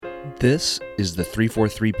This is the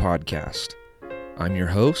 343 Podcast. I'm your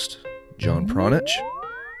host, John Pronich.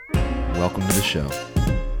 Welcome to the show.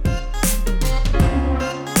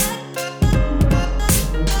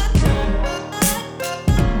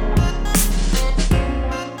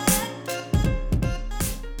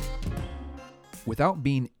 Without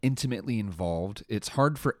being intimately involved, it's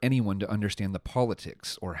hard for anyone to understand the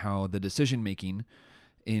politics or how the decision-making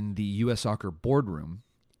in the U.S. Soccer boardroom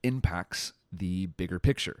impacts the bigger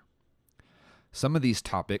picture. Some of these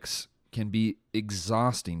topics can be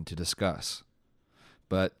exhausting to discuss,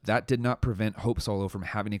 but that did not prevent Hope Solo from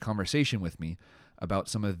having a conversation with me about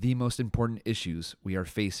some of the most important issues we are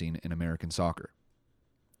facing in American soccer.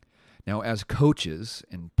 Now, as coaches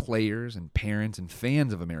and players and parents and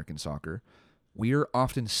fans of American soccer, we are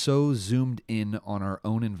often so zoomed in on our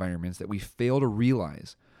own environments that we fail to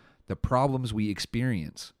realize the problems we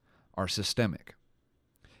experience are systemic.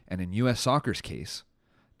 And in U.S. Soccer's case,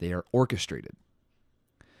 they are orchestrated.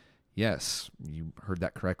 Yes, you heard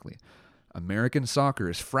that correctly. American soccer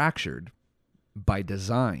is fractured by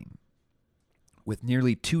design. With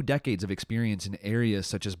nearly 2 decades of experience in areas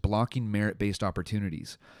such as blocking merit-based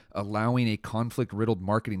opportunities, allowing a conflict-riddled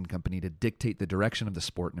marketing company to dictate the direction of the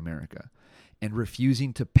sport in America, and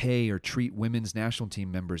refusing to pay or treat women's national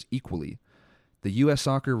team members equally, the U.S.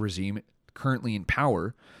 soccer regime currently in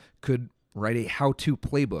power could write a how-to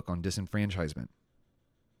playbook on disenfranchisement.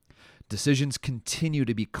 Decisions continue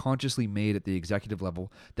to be consciously made at the executive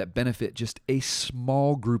level that benefit just a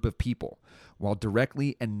small group of people, while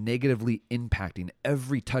directly and negatively impacting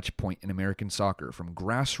every touch point in American soccer, from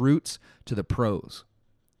grassroots to the pros.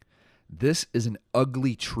 This is an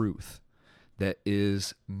ugly truth that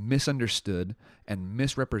is misunderstood and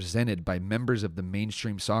misrepresented by members of the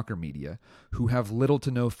mainstream soccer media who have little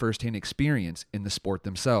to no firsthand experience in the sport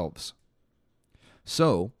themselves.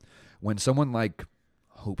 So, when someone like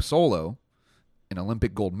Hope Solo, an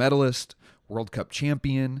Olympic gold medalist, World Cup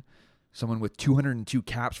champion, someone with 202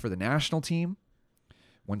 caps for the national team,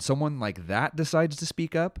 when someone like that decides to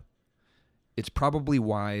speak up, it's probably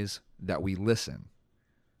wise that we listen.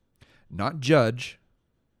 Not judge,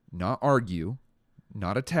 not argue,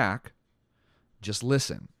 not attack, just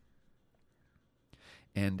listen.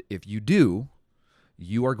 And if you do,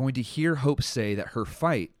 you are going to hear Hope say that her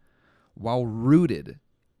fight, while rooted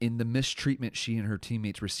in the mistreatment she and her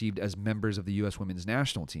teammates received as members of the U.S. women's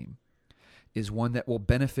national team, is one that will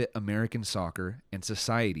benefit American soccer and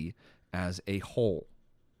society as a whole.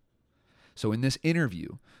 So in this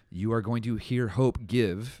interview, you are going to hear Hope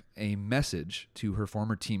give a message to her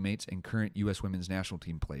former teammates and current U.S. women's national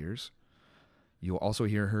team players. You'll also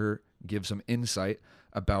hear her give some insight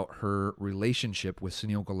about her relationship with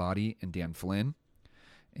Sunil Gulati and Dan Flynn.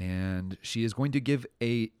 And she is going to give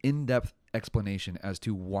an in-depth explanation as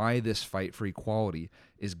to why this fight for equality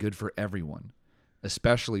is good for everyone,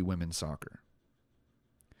 especially women's soccer.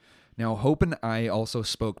 Now, Hope and I also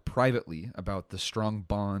spoke privately about the strong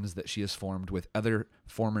bonds that she has formed with other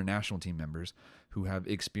former national team members who have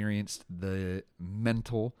experienced the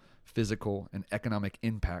mental, physical, and economic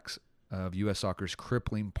impacts of U.S. soccer's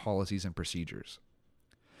crippling policies and procedures.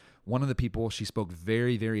 One of the people she spoke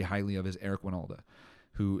very, very highly of is Eric Wynalda,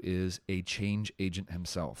 who is a change agent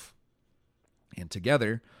himself. And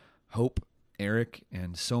together, Hope, Eric,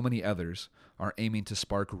 and so many others are aiming to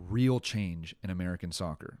spark real change in American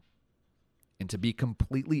soccer. And to be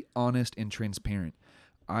completely honest and transparent,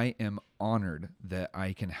 I am honored that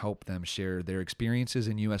I can help them share their experiences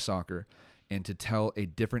in U.S. soccer and to tell a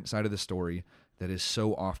different side of the story that is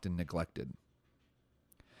so often neglected.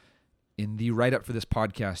 In the write-up for this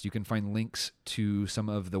podcast, you can find links to some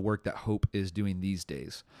of the work that Hope is doing these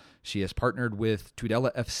days. She has partnered with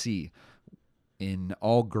Tudela FC, an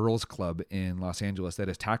all-girls club in Los Angeles that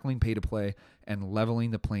is tackling pay-to-play and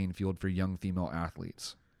leveling the playing field for young female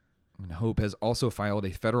athletes. And Hope has also filed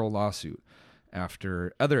a federal lawsuit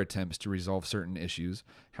after other attempts to resolve certain issues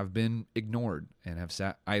have been ignored and have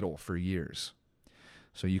sat idle for years.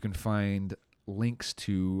 So you can find links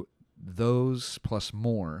to those plus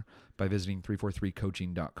more by visiting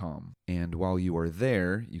 343coaching.com. And while you are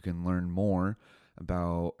there, you can learn more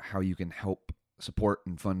about how you can help support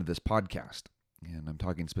and fund this podcast. And I'm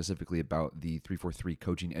talking specifically about the 343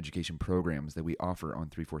 coaching education programs that we offer on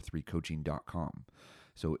 343coaching.com.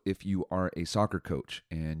 So if you are a soccer coach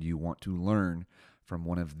and you want to learn from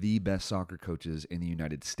one of the best soccer coaches in the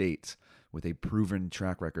United States with a proven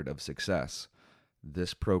track record of success,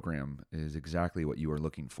 this program is exactly what you are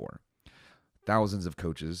looking for. Thousands of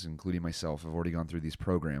coaches, including myself, have already gone through these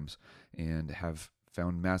programs and have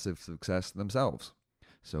found massive success themselves.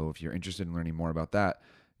 So if you're interested in learning more about that,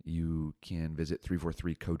 you can visit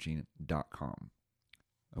 343coaching.com.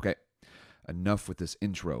 Okay, enough with this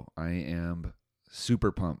intro. I am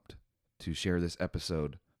super pumped to share this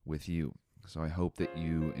episode with you. So I hope that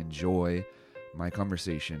you enjoy my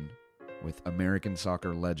conversation with American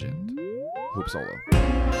soccer legend, Hope Solo.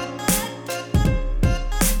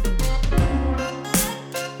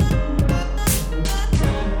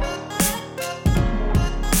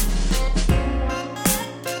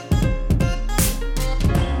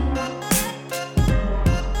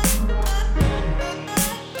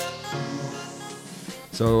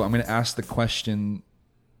 So I'm going to ask the question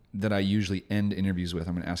that I usually end interviews with.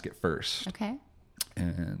 I'm going to ask it first. Okay.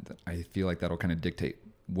 And I feel like that'll kind of dictate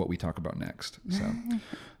what we talk about next. So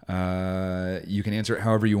you can answer it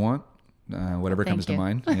however you want, whatever comes to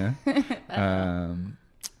mind. Yeah.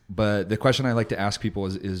 But the question I like to ask people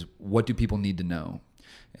is what do people need to know?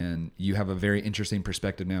 And you have a very interesting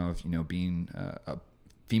perspective now of, being a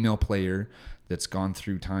female player that's gone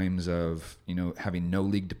through times of, having no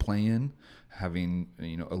league to play in, having,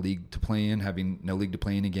 a league to play in, having no league to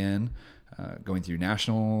play in again, going through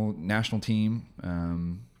national team,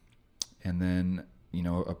 and then,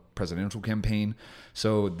 a presidential campaign.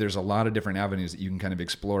 So there's a lot of different avenues that you can kind of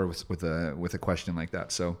explore with a question like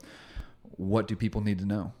that. So what do people need to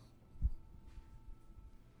know?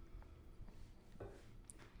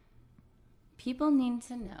 People need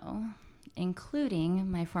to know,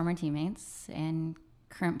 including my former teammates and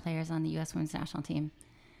current players on the U.S. Women's National Team,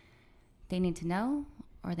 they need to know,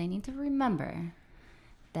 or they need to remember,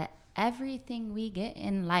 that everything we get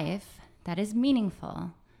in life that is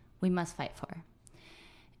meaningful, we must fight for.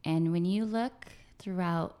 And when you look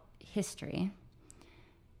throughout history,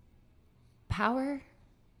 power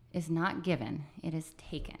is not given, it is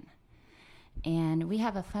taken. And we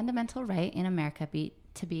have a fundamental right in America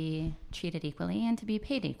to be treated equally and to be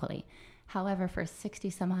paid equally. However, for 60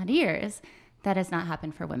 some odd years, that has not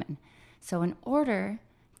happened for women. So in order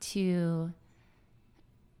to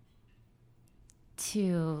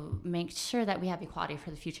make sure that we have equality for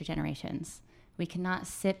the future generations, we cannot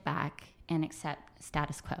sit back and accept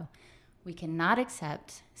status quo. We cannot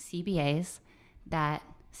accept CBAs that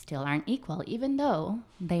still aren't equal, even though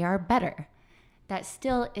they are better. That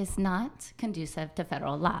still is not conducive to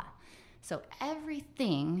federal law. So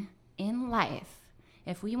everything in life,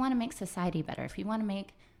 if we want to make society better, if we want to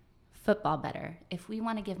make football better, if we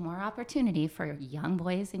want to give more opportunity for young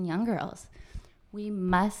boys and young girls, we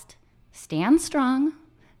must stand strong,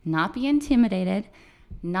 not be intimidated,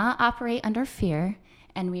 not operate under fear,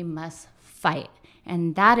 and we must fight.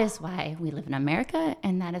 And that is why we live in America,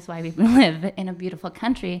 and that is why we live in a beautiful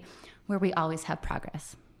country where we always have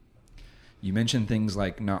progress. You mentioned things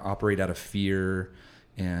like not operate out of fear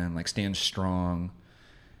and like stand strong.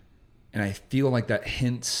 And I feel like that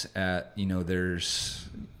hints at, there's,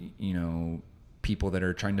 people that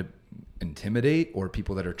are trying to intimidate or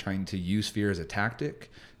people that are trying to use fear as a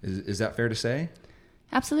tactic. Is that fair to say?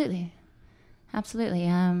 Absolutely. Absolutely.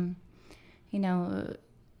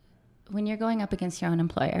 When you're going up against your own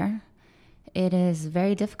employer, it is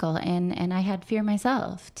very difficult. And I had fear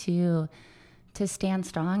myself to stand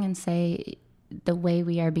strong and say the way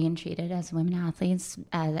we are being treated as women athletes,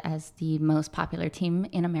 as the most popular team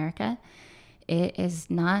in America, it is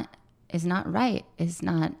not right. Is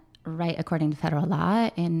not right according to federal law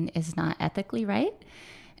and is not ethically right.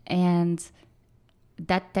 And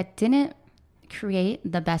that didn't create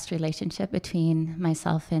the best relationship between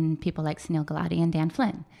myself and people like Sunil Gulati and Dan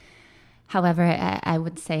Flynn. However, I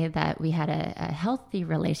would say that we had a healthy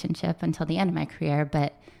relationship until the end of my career,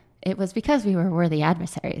 but it was because we were worthy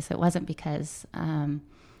adversaries. It wasn't because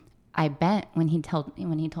I bent when he told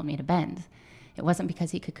me to bend. It wasn't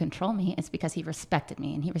because he could control me. It's because he respected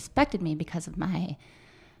me, and he respected me because of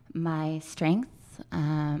my strength,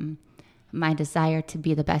 my desire to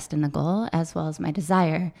be the best in the goal, as well as my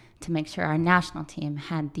desire to make sure our national team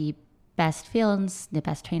had the best fields, the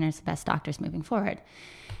best trainers, the best doctors moving forward.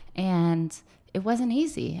 And it wasn't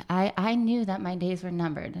easy. I knew that my days were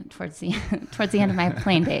numbered towards the end of my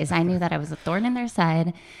playing days. I knew that I was a thorn in their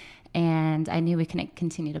side, and I knew we couldn't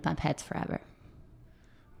continue to bump heads forever.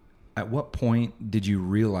 At what point did you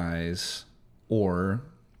realize, or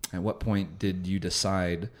at what point did you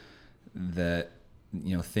decide that,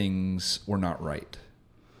 things were not right?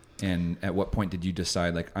 And at what point did you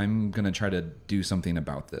decide, like, I'm going to try to do something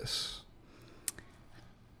about this?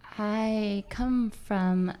 I come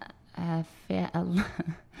from a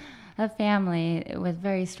family with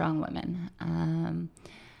very strong women.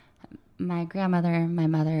 My grandmother, my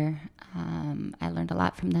mother, I learned a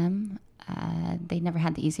lot from them. They never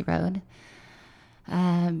had the easy road.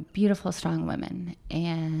 Beautiful, strong women.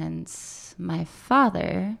 And my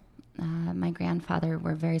father, my grandfather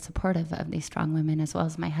were very supportive of these strong women, as well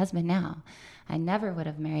as my husband now. I never would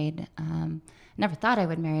have married, never thought I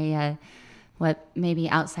would marry what maybe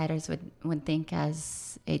outsiders would think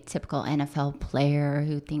as a typical NFL player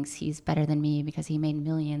who thinks he's better than me because he made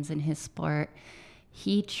millions in his sport.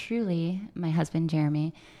 He truly, my husband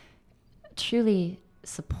Jeremy, truly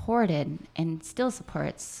supported and still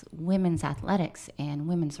supports women's athletics and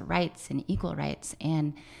women's rights and equal rights.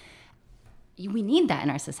 And we need that in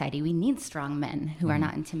our society. We need strong men who are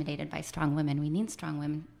not intimidated by strong women. We need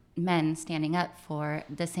strong men standing up for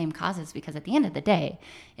the same causes, because at the end of the day,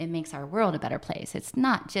 it makes our world a better place. It's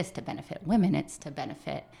not just to benefit women, it's to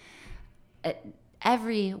benefit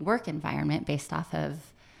every work environment based off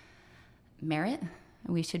of merit.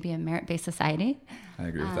 We should be a merit-based society. I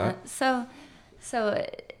agree with that. So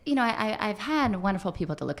I've had wonderful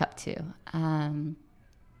people to look up to.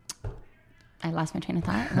 I lost my train of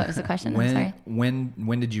thought. What was the question? I'm sorry.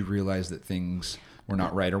 When did you realize that things were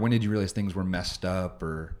not right, or when did you realize things were messed up?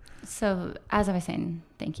 Or so, as I was saying,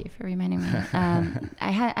 thank you for reminding me.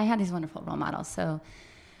 I had these wonderful role models. So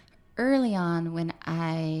early on, when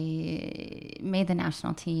I made the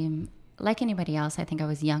national team, like anybody else, I think I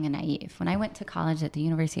was young and naive. When I went to college at the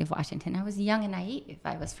University of Washington, I was young and naive.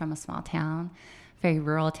 I was from a small town, very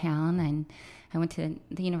rural town, and I went to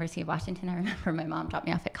the University of Washington. I remember my mom dropped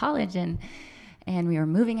me off at college, and we were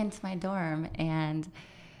moving into my dorm, and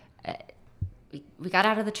we got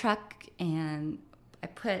out of the truck, and I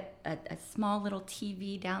put a small little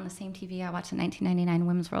TV down, the same TV I watched the 1999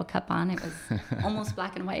 Women's World Cup on. It was almost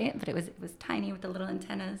black and white, but it was tiny with the little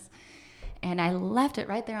antennas. And I left it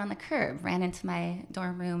right there on the curb, ran into my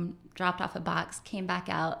dorm room, dropped off a box, came back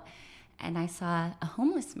out, and I saw a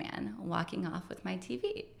homeless man walking off with my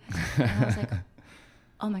TV. And I was like,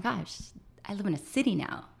 oh my gosh, I live in a city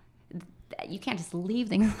now. You can't just leave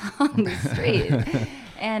things on the street.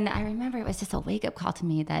 And I remember it was just a wake-up call to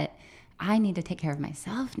me that I need to take care of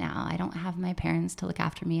myself now. I don't have my parents to look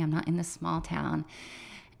after me. I'm not in this small town.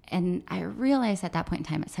 And I realized at that point in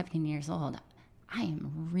time, at 17 years old, I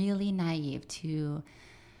am really naive to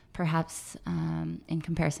perhaps in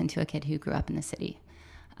comparison to a kid who grew up in the city.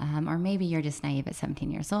 Or maybe you're just naive at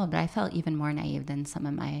 17 years old, but I felt even more naive than some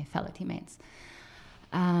of my fellow teammates.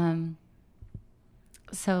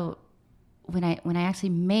 So when I actually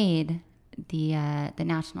made the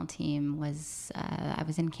national team, was I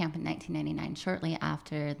was in camp in 1999, shortly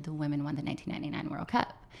after the women won the 1999 World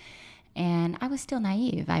Cup. And I was still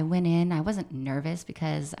naive. I went in, I wasn't nervous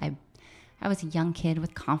because I was a young kid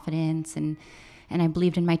with confidence, and I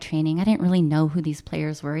believed in my training. I didn't really know who these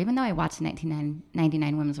players were. Even though I watched the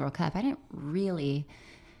 1999 Women's World Cup, I didn't really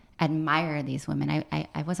admire these women.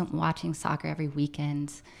 I wasn't watching soccer every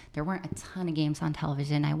weekend. There weren't a ton of games on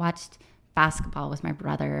television. I watched basketball with my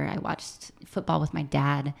brother. I watched football with my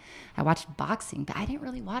dad. I watched boxing, but I didn't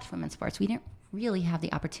really watch women's sports. We didn't really have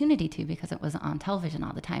the opportunity to, because it wasn't on television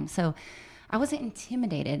all the time. So I wasn't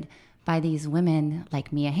intimidated by these women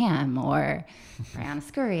like Mia Hamm or Brianna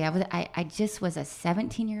Scurry. I just was a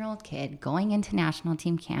 17-year-old kid going into national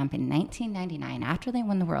team camp in 1999 after they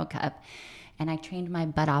won the World Cup, and I trained my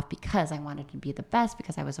butt off because I wanted to be the best,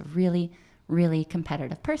 because I was a really, really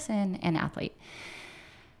competitive person and athlete.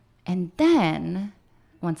 And then,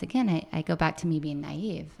 once again, I go back to me being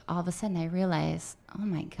naive. All of a sudden, I realize, oh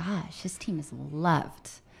my gosh, this team is loved.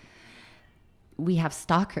 We have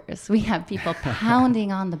stalkers. We have people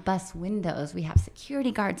pounding on the bus windows. We have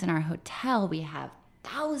security guards in our hotel. We have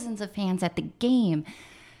thousands of fans at the game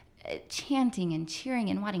chanting and cheering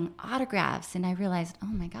and wanting autographs. And I realized, oh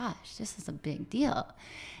my gosh, this is a big deal.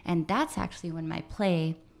 And that's actually when my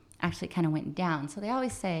play actually kind of went down. So they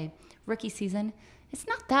always say rookie season, it's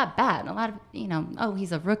not that bad. A lot of, oh,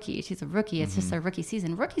 he's a rookie, she's a rookie. It's just a rookie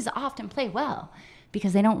season. Rookies often play well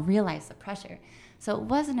because they don't realize the pressure. So it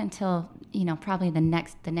wasn't until, probably the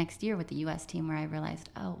next year with the U.S. team where I realized,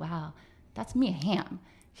 oh, wow, that's Mia Hamm.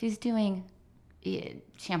 She's doing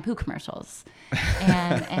shampoo commercials,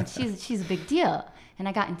 and she's a big deal. And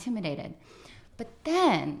I got intimidated. But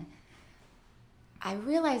then I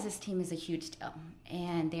realized this team is a huge deal,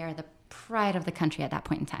 and they are the pride of the country at that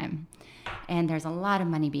point in time. And there's a lot of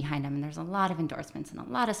money behind them, and there's a lot of endorsements and a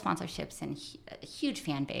lot of sponsorships and a huge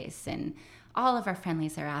fan base, and all of our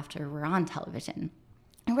friendlies thereafter were on television.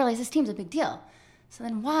 I realized this team's a big deal. So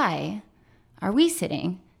then why are we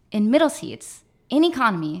sitting in middle seats in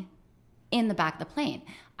economy in the back of the plane?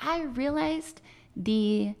 I realized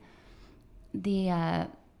the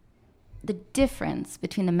difference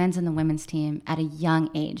between the men's and the women's team at a young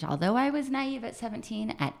age. Although I was naive at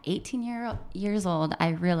 17, at 18 years old, I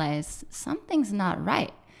realized something's not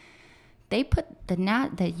right.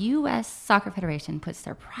 the U.S. Soccer Federation puts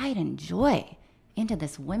their pride and joy into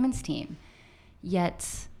this women's team,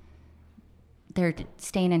 yet they're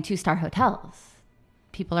staying in 2-star hotels.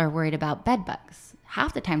 People are worried about bed bugs.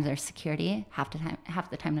 Half the time there's security, half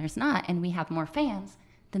the time there's not, and we have more fans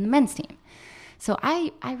than the men's team. So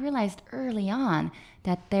I realized early on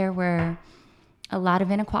that there were a lot of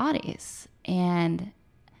inequalities. And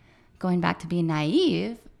going back to being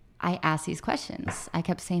naive, I asked these questions. I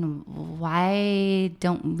kept saying, why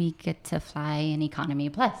don't we get to fly in economy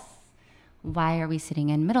plus? Why are we sitting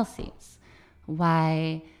in middle seats?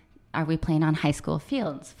 Why are we playing on high school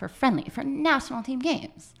fields for national team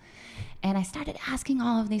games? And I started asking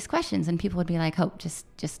all of these questions, and people would be like, Hope, just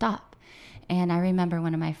stop. And I remember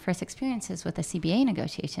one of my first experiences with a CBA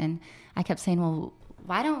negotiation, I kept saying, well,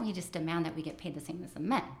 why don't we just demand that we get paid the same as the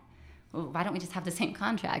men? Well, why don't we just have the same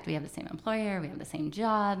contract? We have the same employer, we have the same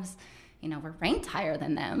jobs, we're ranked higher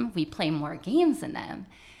than them, we play more games than them.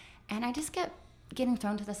 And I just kept getting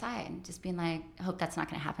thrown to the side, just being like, I hope that's not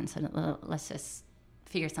going to happen, so let's just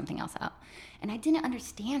figure something else out. And I didn't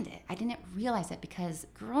understand it. I didn't realize it because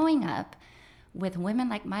growing up with women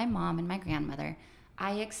like my mom and my grandmother,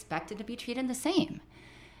 I expected to be treated the same.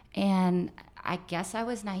 And I guess I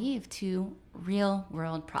was naive to real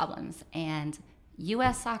world problems. And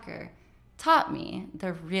U.S. soccer taught me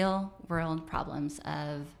the real world problems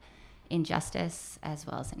of injustice as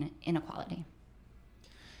well as inequality.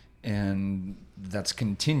 And that's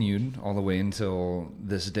continued all the way until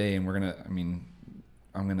this day. And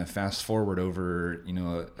I'm going to fast forward over,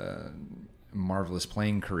 a marvelous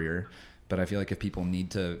playing career. But I feel like if people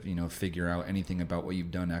need to, figure out anything about what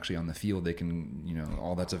you've done actually on the field, they can,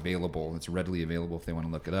 all that's available. It's readily available if they want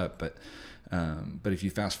to look it up. But if you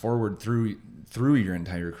fast forward through your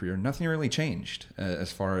entire career, nothing really changed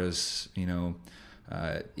as far as,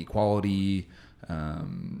 equality.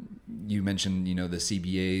 You mentioned, the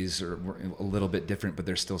CBAs are a little bit different, but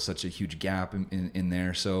there's still such a huge gap in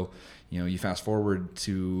there. So, you fast forward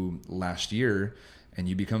to last year and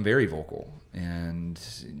you become very vocal. And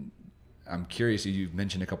I'm curious, you've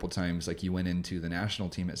mentioned a couple of times, like you went into the national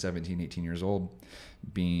team at 17, 18 years old,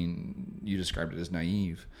 you described it as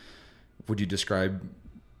naive. Would you describe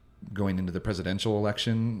going into the presidential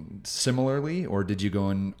election similarly, or did you go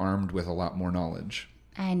in armed with a lot more knowledge?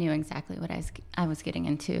 I knew exactly what I was getting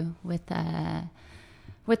into with the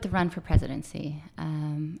run for presidency.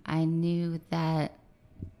 I knew that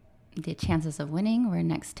the chances of winning were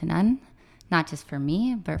next to none, not just for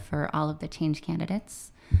me, but for all of the change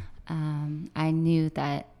candidates. I knew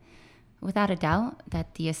that, without a doubt,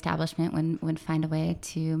 that the establishment would find a way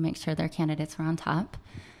to make sure their candidates were on top.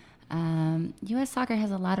 U.S. soccer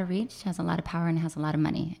has a lot of reach, has a lot of power, and has a lot of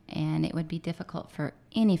money, and it would be difficult for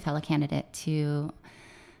any fellow candidate to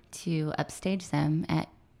upstage them at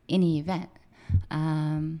any event.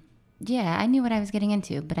 I knew what I was getting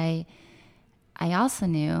into, but I also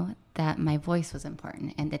knew that my voice was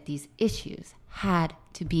important and that these issues had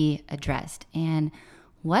to be addressed. And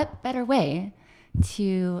what better way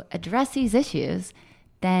to address these issues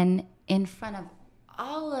than in front of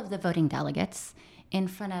all of the voting delegates, in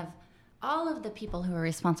front of all of the people who are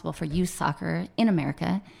responsible for youth soccer in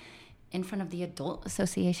America, in front of the adult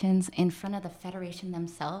associations, in front of the federation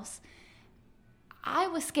themselves. I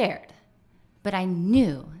was scared, but I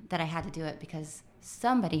knew that I had to do it because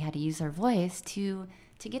somebody had to use their voice to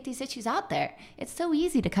get these issues out there. It's so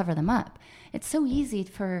easy to cover them up. It's so easy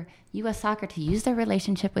for U.S. Soccer to use their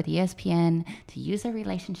relationship with ESPN, to use their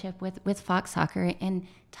relationship with Fox Soccer and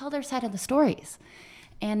tell their side of the stories.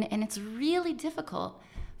 And it's really difficult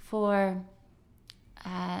for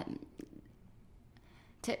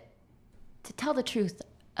to tell the truth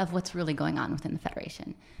of what's really going on within the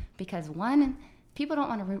federation. Because one, people don't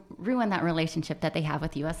want to ruin that relationship that they have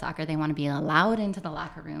with U.S. Soccer. They want to be allowed into the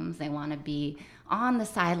locker rooms. They want to be on the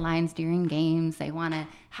sidelines during games. They want to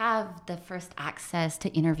have the first access to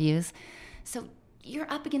interviews. So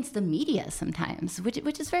you're up against the media sometimes,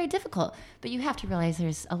 which is very difficult. But you have to realize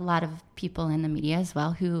there's a lot of people in the media as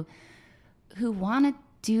well who want to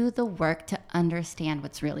do the work to understand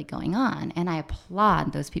what's really going on. And I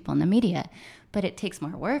applaud those people in the media. But it takes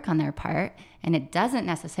more work on their part, and it doesn't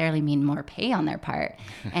necessarily mean more pay on their part.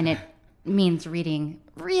 And it means reading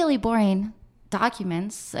really boring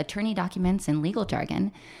documents, attorney documents, and legal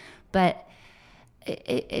jargon. But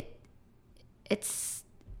it's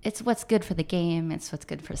what's good for the game. It's what's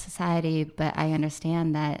good for society. But I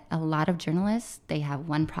understand that a lot of journalists, they have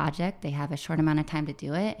one project, they have a short amount of time to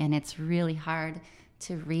do it, and it's really hard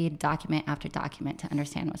to read document after document to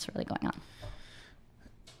understand what's really going on.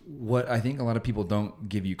 What I think a lot of people don't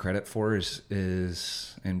give you credit for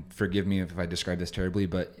is, and forgive me if I describe this terribly,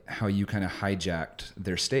 but how you kind of hijacked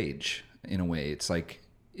their stage in a way. It's like,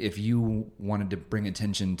 if you wanted to bring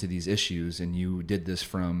attention to these issues and you did this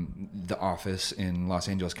from the office in Los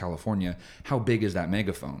Angeles, California, how big is that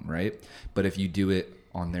megaphone, right? But if you do it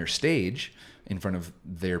on their stage in front of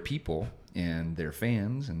their people and their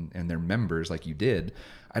fans and their members like you did,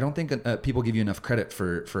 I don't think people give you enough credit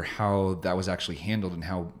for how that was actually handled and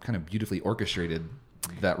how kind of beautifully orchestrated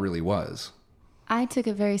that really was. I took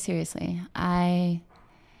it very seriously.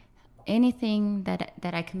 Anything that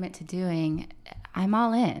I commit to doing, I'm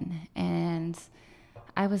all in. And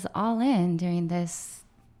I was all in during this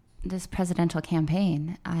presidential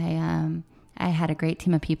campaign. I had a great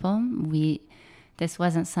team of people. This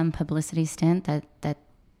wasn't some publicity stint that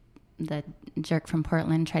the jerk from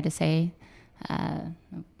Portland tried to say.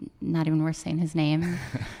 Not even worth saying his name.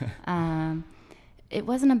 It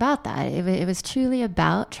wasn't about that. It was truly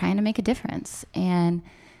about trying to make a difference. And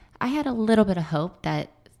I had a little bit of hope that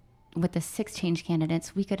with the 6 change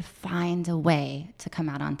candidates, we could find a way to come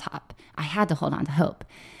out on top. I had to hold on to hope.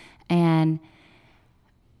 And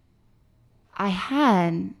I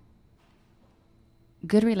had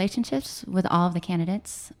good relationships with all of the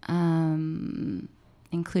candidates, including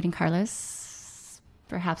Carlos,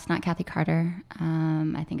 perhaps not Kathy Carter.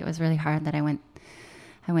 I think it was really hard that I went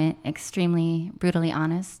extremely brutally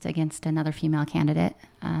honest against another female candidate,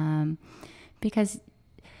 because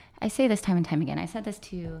I say this time and time again. I said this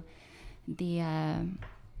to the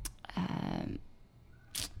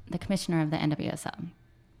commissioner of the NWSL,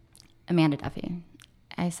 Amanda Duffy.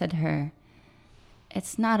 I said to her,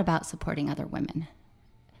 it's not about supporting other women,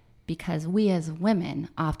 because we as women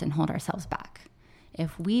often hold ourselves back.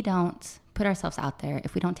 If we don't put ourselves out there,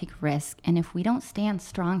 if we don't take risk, and if we don't stand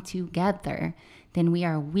strong together, then we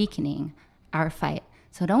are weakening our fight.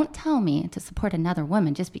 So don't tell me to support another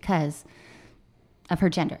woman just because of her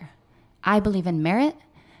gender. I believe in merit.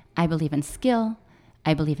 I believe in skill.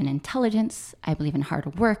 I believe in intelligence. I believe in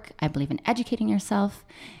hard work. I believe in educating yourself.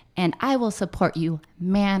 And I will support you,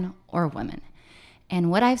 man or woman.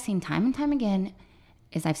 And what I've seen time and time again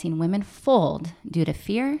is I've seen women fold due to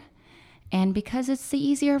fear and because it's the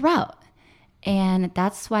easier route. And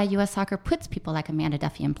that's why U.S. Soccer puts people like Amanda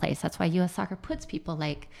Duffy in place. That's why U.S. Soccer puts people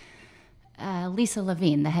like Lisa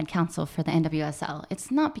Levine, the head counsel for the NWSL.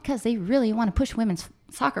 It's not because they really want to push women's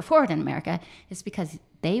soccer forward in America. It's because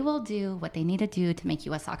they will do what they need to do to make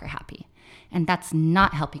U.S. Soccer happy. And that's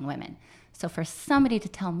not helping women. So for somebody to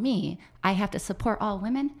tell me I have to support all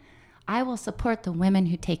women, I will support the women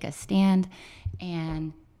who take a stand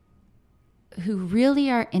and who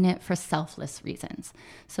really are in it for selfless reasons.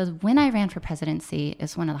 So when I ran for presidency,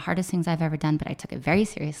 it's one of the hardest things I've ever done, but I took it very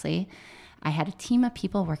seriously. I had a team of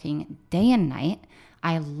people working day and night.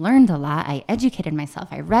 I learned a lot. I educated myself.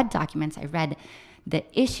 I read documents. I read the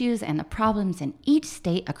issues and the problems in each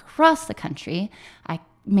state across the country. I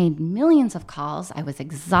made millions of calls. I was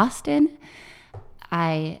exhausted.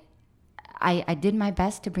 I did my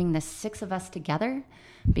best to bring the 6 of us together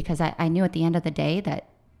because I knew at the end of the day that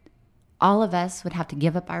all of us would have to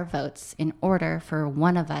give up our votes in order for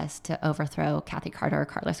one of us to overthrow Kathy Carter or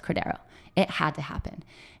Carlos Cordero. It had to happen.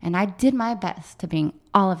 And I did my best to bring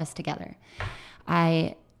all of us together.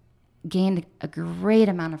 I gained a great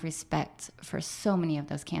amount of respect for so many of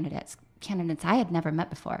those candidates I had never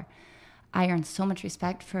met before. I earned so much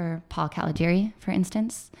respect for Paul Caligiuri, for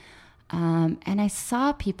instance. And I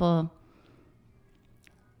saw people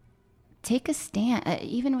take a stand,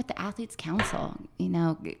 even with the Athletes Council. You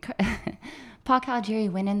know, Paul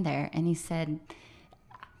Caligiuri went in there and he said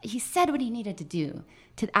what he needed to do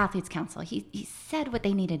to the Athletes Council. He said what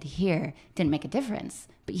they needed to hear. Didn't make a difference,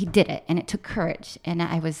 but he did it, and it took courage. And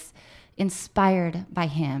I was inspired by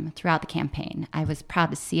him throughout the campaign. I was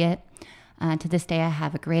proud to see it. To this day, I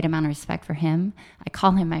have a great amount of respect for him. I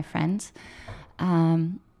call him my friend.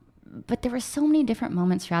 But there were so many different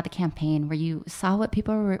moments throughout the campaign where you saw what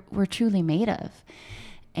people were truly made of.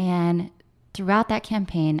 And throughout that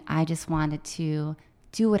campaign, I just wanted to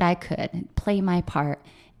do what I could, play my part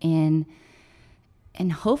in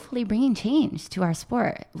hopefully bringing change to our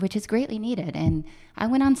sport, which is greatly needed. And I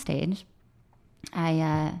went on stage.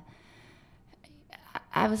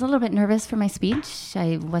 I was a little bit nervous for my speech.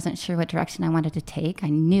 I wasn't sure what direction I wanted to take. I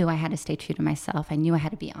knew I had to stay true to myself. I knew I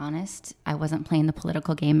had to be honest. I wasn't playing the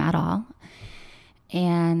political game at all.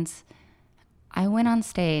 And I went on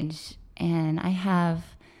stage, and I have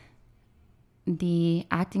the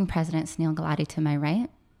acting president, Sunil Gulati, to my right.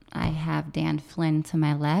 I have Dan Flynn to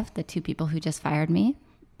my left, the 2 people who just fired me.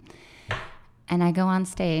 And I go on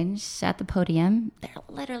stage at the podium. They're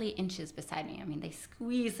literally inches beside me. I mean, they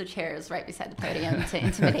squeeze the chairs right beside the podium to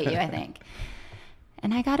intimidate you, I think.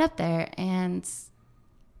 And I got up there and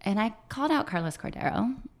I called out Carlos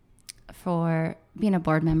Cordero for being a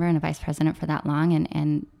board member and a vice president for that long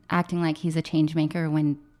and acting like he's a change maker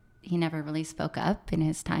when he never really spoke up in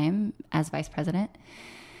his time as vice president.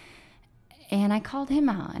 And I called him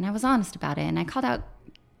out and I was honest about it. And I called out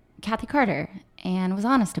Kathy Carter and was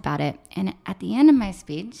honest about it. And at the end of my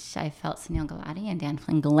speech, I felt Sunil Gulati and Dan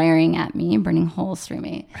Flynn glaring at me, burning holes through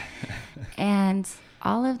me. And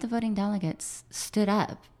all of the voting delegates stood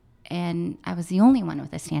up, and I was the only one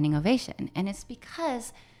with a standing ovation. And it's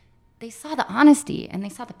because they saw the honesty and they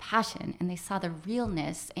saw the passion and they saw the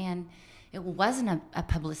realness, and it wasn't a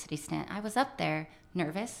publicity stunt. I was up there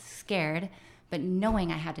nervous, scared, but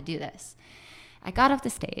knowing I had to do this. I got off the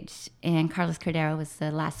stage, and Carlos Cordero was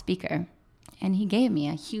the last speaker, and he gave me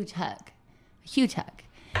a huge hug.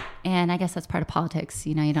 And I guess that's part of politics.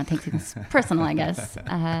 You know, you don't take things personal, I guess.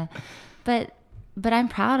 But I'm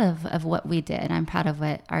proud of what we did. I'm proud of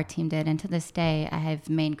what our team did. And to this day, I have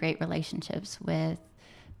made great relationships with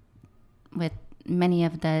many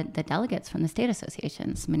of the delegates from the state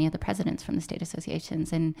associations, many of the presidents from the state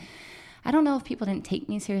associations. And I don't know if people didn't take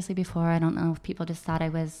me seriously before. I don't know if people just thought I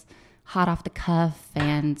was hot off the cuff,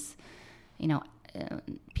 and you know,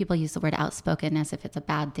 people use the word outspoken as if it's a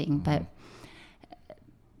bad thing, but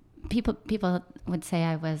people would say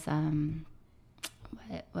I was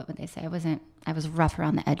what would they say? I was rough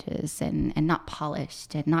around the edges and not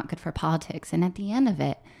polished and not good for politics. And at the end of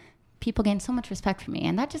it, people gained so much respect for me.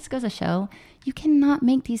 And that just goes to show you cannot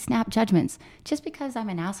make these snap judgments. Just because I'm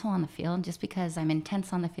an asshole on the field, just because I'm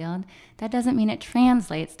intense on the field, that doesn't mean it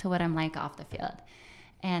translates to what I'm like off the field.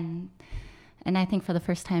 And I think for the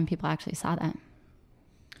first time, people actually saw that.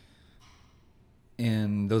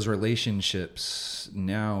 And those relationships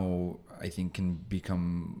now, I think, can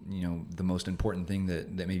become, you know, the most important thing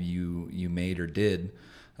that maybe you made or did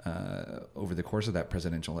over the course of that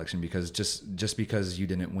presidential election. Because just because you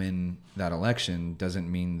didn't win that election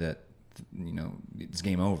doesn't mean that, you know, it's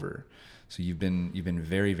game over. So you've been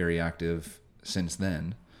very, very active since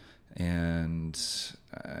then. And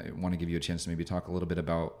I want to give you a chance to maybe talk a little bit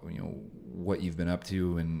about, you know, what you've been up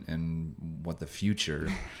to and what the future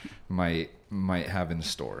might have in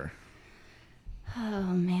store. Oh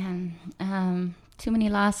man, too many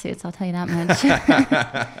lawsuits, I'll tell you that much.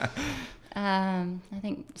 I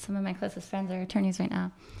think some of my closest friends are attorneys right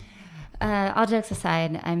now. All jokes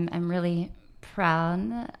aside, I'm really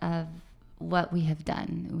proud of what we have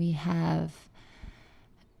done. We have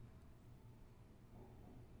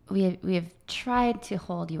tried to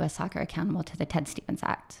hold U.S. Soccer accountable to the Ted Stevens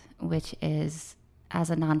Act, which is, as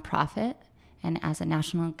a nonprofit and as a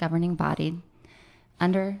national governing body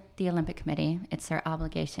under the Olympic Committee, it's their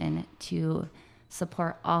obligation to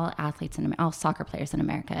support all athletes and all soccer players in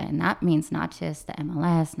America. And that means not just the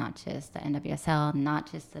MLS, not just the NWSL,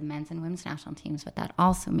 not just the men's and women's national teams, but that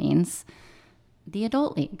also means the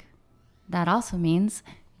adult league. That also means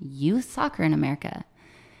youth soccer in America.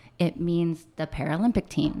 It means the Paralympic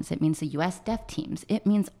teams. It means the U.S. deaf teams. It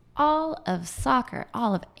means all of soccer,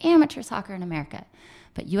 all of amateur soccer in America.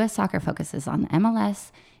 But U.S. Soccer focuses on the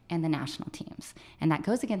MLS and the national teams. And that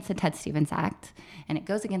goes against the Ted Stevens Act, and it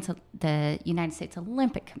goes against the United States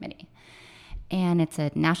Olympic Committee. And it's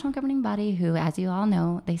a national governing body who, as you all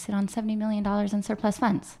know, they sit on $70 million in surplus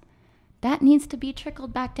funds. That needs to be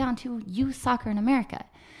trickled back down to youth soccer in America.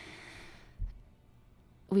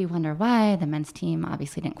 We wonder why the men's team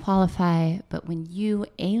obviously didn't qualify, but when you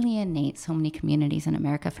alienate so many communities in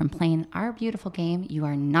America from playing our beautiful game, you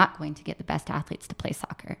are not going to get the best athletes to play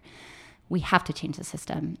soccer. We have to change the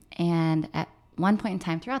system. And at one point in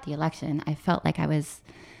time throughout the election, I felt like I was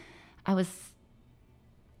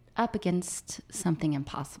up against something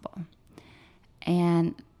impossible.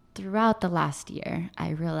 And throughout the last year,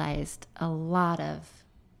 I realized a lot of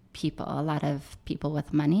people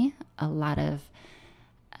with money, a lot of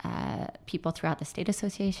people throughout the state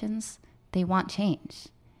associations, they want change.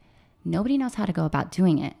 Nobody knows how to go about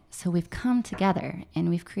doing it. So we've come together and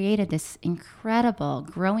we've created this incredible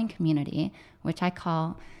growing community, which I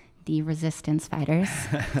call the resistance fighters.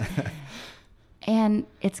 And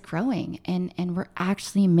it's growing and we're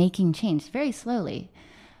actually making change very slowly.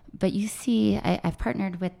 But you see, I've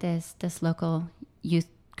partnered with this local youth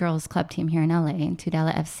girls club team here in LA, in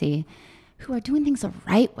Tudela FC, who are doing things the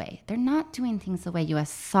right way. They're not doing things the way U.S.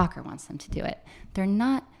 Soccer wants them to do it. They're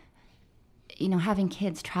not, having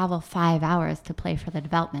kids travel 5 hours to play for the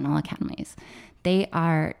developmental academies. They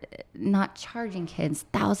are not charging kids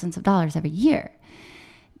thousands of dollars every year.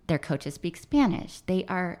 Their coaches speak Spanish. They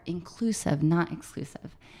are inclusive, not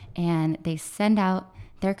exclusive. And they send out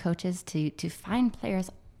their coaches to find players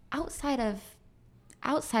outside of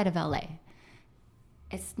LA.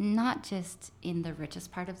 It's not just in the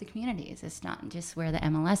richest part of the communities. It's not just where the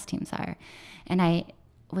MLS teams are. And I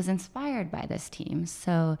was inspired by this team.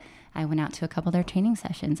 So I went out to a couple of their training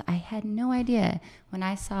sessions. I had no idea when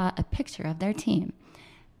I saw a picture of their team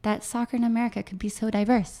that soccer in America could be so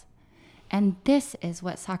diverse. And this is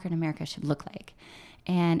what soccer in America should look like.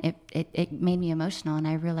 And it made me emotional. And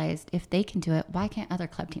I realized if they can do it, why can't other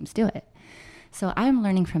club teams do it? So I'm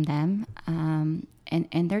learning from them.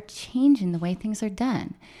 And they're changing the way things are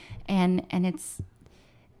done. And it's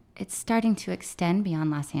starting to extend beyond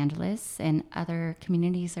Los Angeles, and other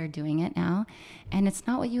communities are doing it now. And it's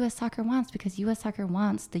not what U.S. Soccer wants, because U.S. Soccer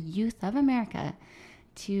wants the youth of America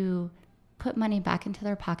to put money back into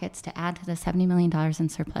their pockets to add to the $70 million in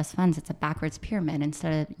surplus funds. It's a backwards pyramid.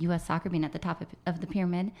 Instead of U.S. Soccer being at the top of the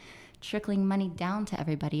pyramid, trickling money down to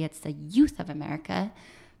everybody, it's the youth of America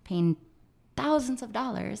paying thousands of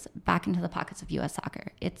dollars back into the pockets of U.S.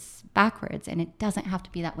 Soccer. It's backwards, and it doesn't have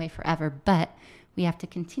to be that way forever, but we have to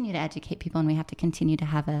continue to educate people, and we have to continue to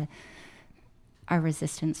have our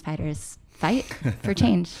resistance fighters fight for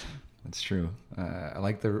change. That's true. I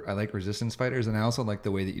like resistance fighters, and I also like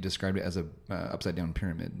the way that you described it as a upside down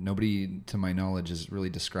pyramid. Nobody, to my knowledge, has really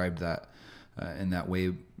described that in that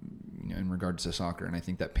way, in regards to soccer, and I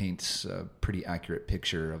think that paints a pretty accurate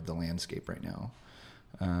picture of the landscape right now.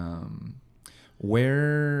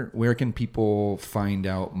 Where can people find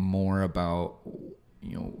out more about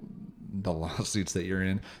the lawsuits that you're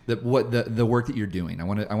in, the work that you're doing? I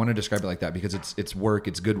want to describe it like that, because it's work,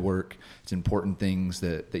 it's good work, it's important things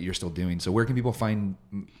that you're still doing. So where can people find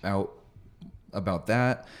out about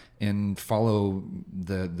that and follow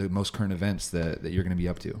the most current events that you're going to be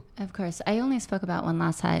up to? Of course. I only spoke about one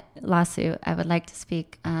lawsuit. I would like to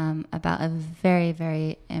speak about a very,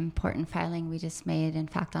 very important filing we just made, in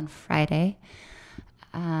fact, on Friday.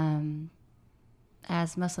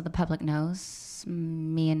 As most of the public knows,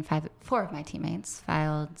 me and four of my teammates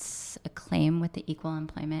filed a claim with the Equal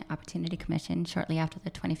Employment Opportunity Commission shortly after the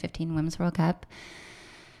 2015 Women's World Cup,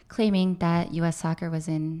 claiming that U.S. Soccer was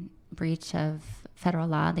in breach of federal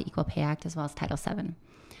law, the Equal Pay Act, as well as Title VII.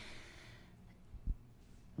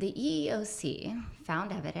 The EEOC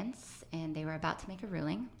found evidence, and they were about to make a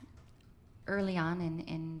ruling early on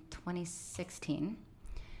in 2016,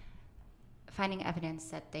 finding evidence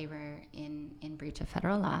that they were in breach of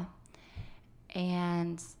federal law.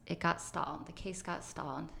 And it got stalled. The case got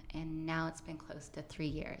stalled, and now it's been close to 3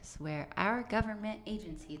 years, where our government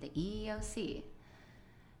agency, the EEOC,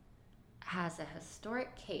 has a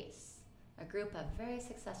historic case, a group of very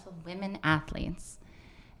successful women athletes,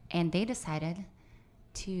 and they decided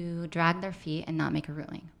to drag their feet and not make a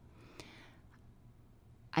ruling.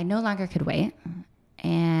 I no longer could wait,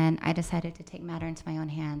 and I decided to take matter into my own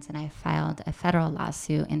hands, and I filed a federal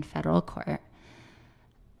lawsuit in federal court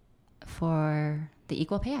for the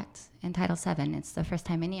Equal Pay Act in Title VII. It's the first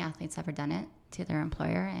time any athlete's ever done it to their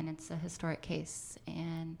employer, and it's a historic case,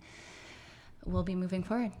 and we'll be moving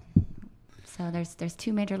forward. So there's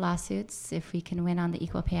two major lawsuits. If we can win on the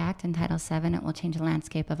Equal Pay Act and Title VII, it will change the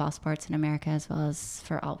landscape of all sports in America, as well as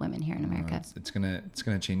for all women here in America. It's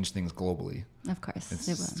gonna change things globally. Of course,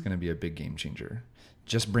 it's gonna be a big game changer.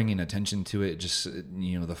 Just bringing attention to it,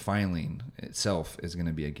 the filing itself is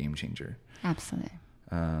gonna be a game changer. Absolutely.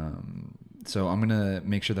 So I'm gonna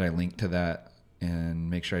make sure that I link to that and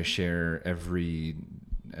make sure I share every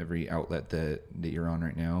outlet that you're on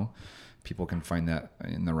right now. People can find that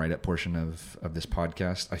in the write-up portion of this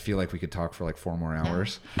podcast. I feel like we could talk for like 4 more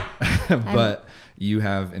hours, but you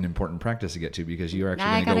have an important practice to get to, because you are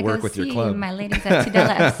actually going to go work with your club. My ladies at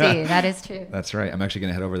Tudela FC. That is true. That's right. I'm actually going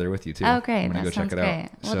to head over there with you too. Oh, great. I'm going to go check it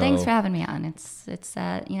out. Well, thanks for having me on. It's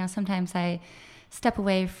sometimes I step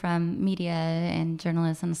away from media and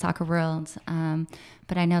journalism in the soccer world,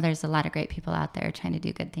 but I know there's a lot of great people out there trying to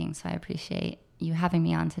do good things. So I appreciate you having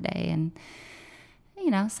me on today. And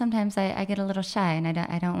sometimes I get a little shy, and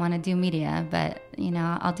I don't want to do media, but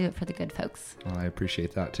I'll do it for the good folks. Well, I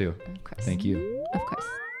appreciate that too. Of course. Thank you. Of course.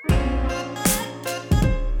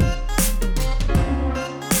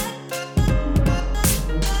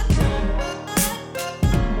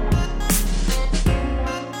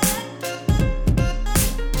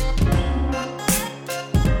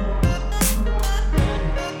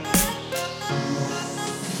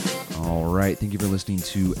 Thank you for listening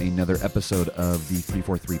to another episode of the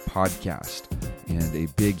 343 podcast. And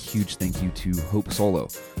a big, huge thank you to Hope Solo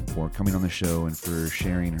for coming on the show and for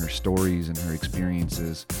sharing her stories and her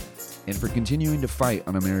experiences and for continuing to fight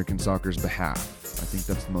on American soccer's behalf. I think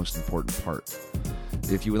that's the most important part.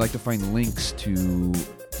 If you would like to find links to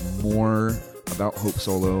more about Hope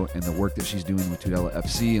Solo and the work that she's doing with Tudela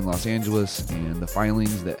FC in Los Angeles and the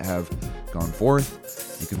filings that have gone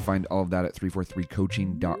forth, you can find all of that at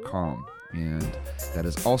 343coaching.com. And that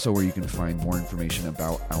is also where you can find more information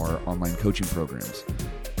about our online coaching programs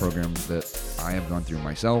that I have gone through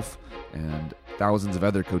myself and thousands of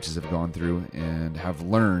other coaches have gone through and have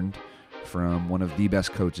learned from one of the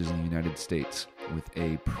best coaches in the United States with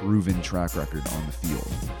a proven track record on the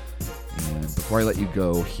field. And before I let you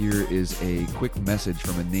go, here is a quick message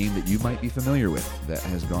from a name that you might be familiar with that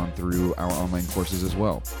has gone through our online courses as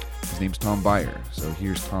well. His name's Tom Byer. So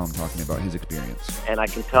here's Tom talking about his experience. And I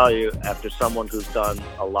can tell you, after someone who's done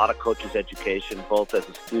a lot of coaches education, both as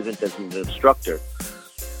a student and as an instructor,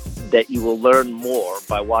 that you will learn more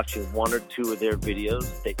by watching one or two of their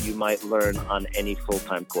videos that you might learn on any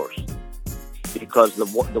full-time course. Because the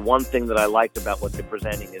one thing that I liked about what they're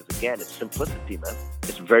presenting is, again, it's simplicity, man.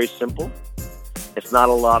 It's very simple. It's not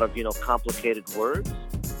a lot of, complicated words.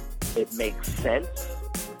 It makes sense,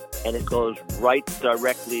 and it goes right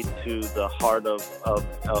directly to the heart of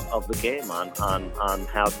the game on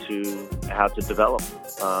how to develop,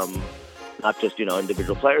 not just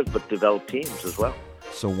individual players, but develop teams as well.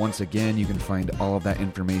 So once again, you can find all of that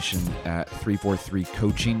information at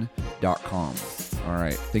 343coaching.com. All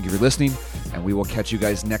right. Thank you for listening, and we will catch you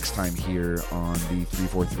guys next time here on the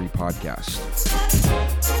 343 podcast.